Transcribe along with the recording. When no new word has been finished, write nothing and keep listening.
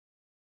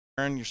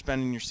Aaron, you're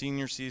spending your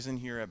senior season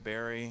here at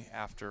Barry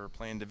after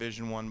playing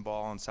Division I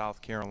ball in South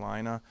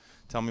Carolina.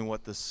 Tell me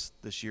what this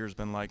year's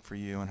been like for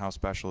you and how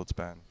special it's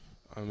been.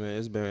 I mean,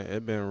 it's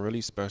been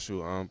really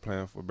special.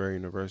 Playing for Barry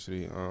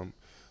University.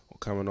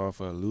 Coming off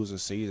a losing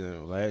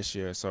season last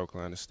year at South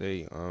Carolina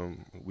State.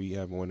 We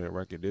haven't won that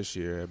record this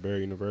year at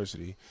Barry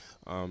University.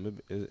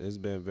 It's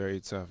been very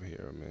tough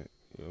here.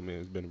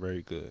 It's been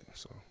very good.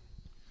 So.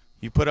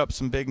 You put up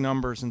some big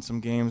numbers in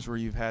some games where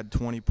you've had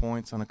 20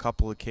 points on a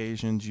couple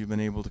occasions. You've been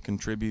able to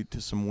contribute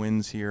to some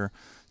wins here.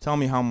 Tell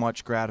me how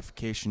much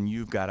gratification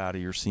you've got out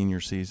of your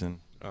senior season.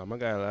 I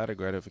got a lot of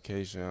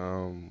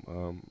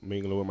gratification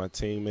mingling with my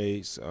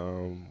teammates,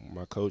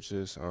 my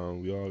coaches.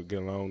 We all get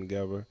along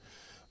together.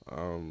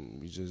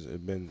 We just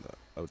have been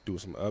through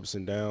some ups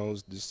and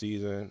downs this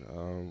season.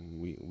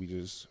 We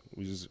just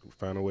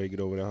found a way to get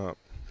over the hump.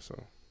 So.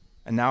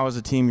 And now as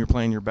a team, you're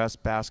playing your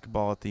best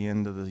basketball at the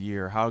end of the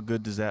year. How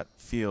good does that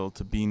feel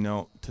to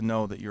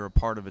know that you're a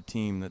part of a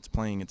team that's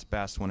playing its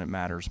best when it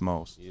matters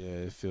most? Yeah,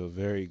 it feels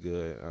very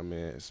good.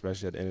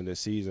 Especially at the end of the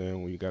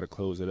season when you got to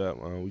close it up.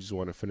 We just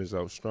want to finish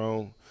out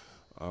strong.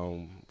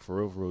 For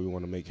real, we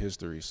want to make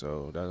history.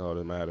 So that's all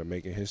that matters,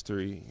 making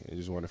history, and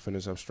just want to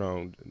finish up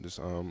strong. Just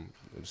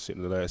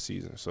in the last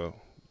season. So.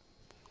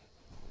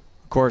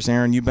 Of course,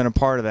 Aaron, you've been a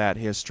part of that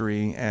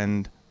history,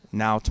 and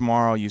now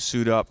tomorrow you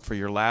suit up for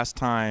your last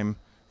time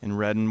in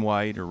red and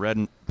white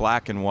or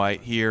black and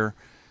white here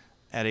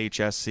at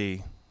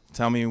HSC.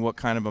 Tell me what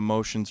kind of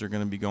emotions are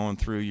going to be going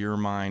through your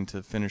mind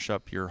to finish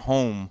up your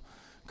home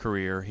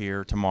career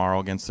here tomorrow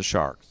against the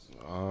Sharks.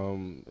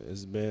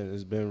 It's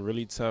been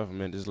really tough,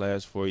 man. This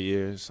last 4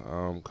 years,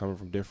 coming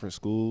from different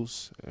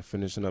schools and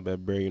finishing up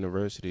at Barry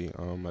University.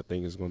 I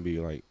think it's gonna be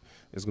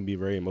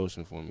very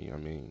emotional for me.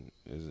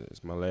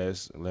 It's my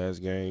last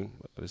game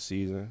of the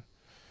season.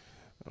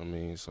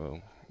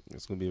 So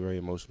it's gonna be very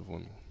emotional for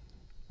me.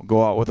 We'll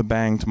go out with a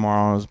bang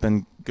tomorrow. It's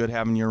been good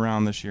having you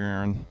around this year,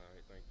 Aaron. All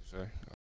right, thank you, sir.